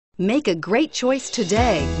Make a great choice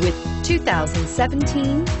today with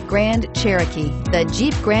 2017 Grand Cherokee. The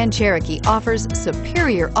Jeep Grand Cherokee offers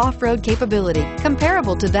superior off-road capability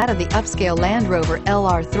comparable to that of the upscale Land Rover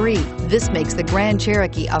LR3. This makes the Grand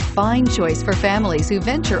Cherokee a fine choice for families who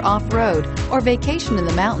venture off-road or vacation in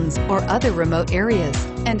the mountains or other remote areas,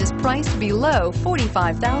 and is priced below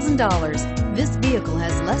 $45,000. This vehicle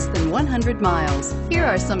has less than 100 miles. Here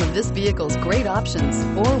are some of this vehicle's great options: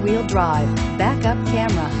 four-wheel drive, backup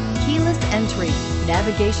camera, keyless entry,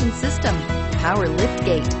 navigation system, power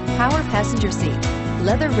liftgate, power passenger seat,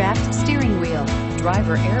 leather-wrapped steering wheel,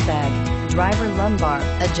 driver airbag, driver lumbar,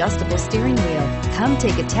 adjustable steering wheel. Come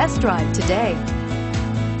take a test drive today.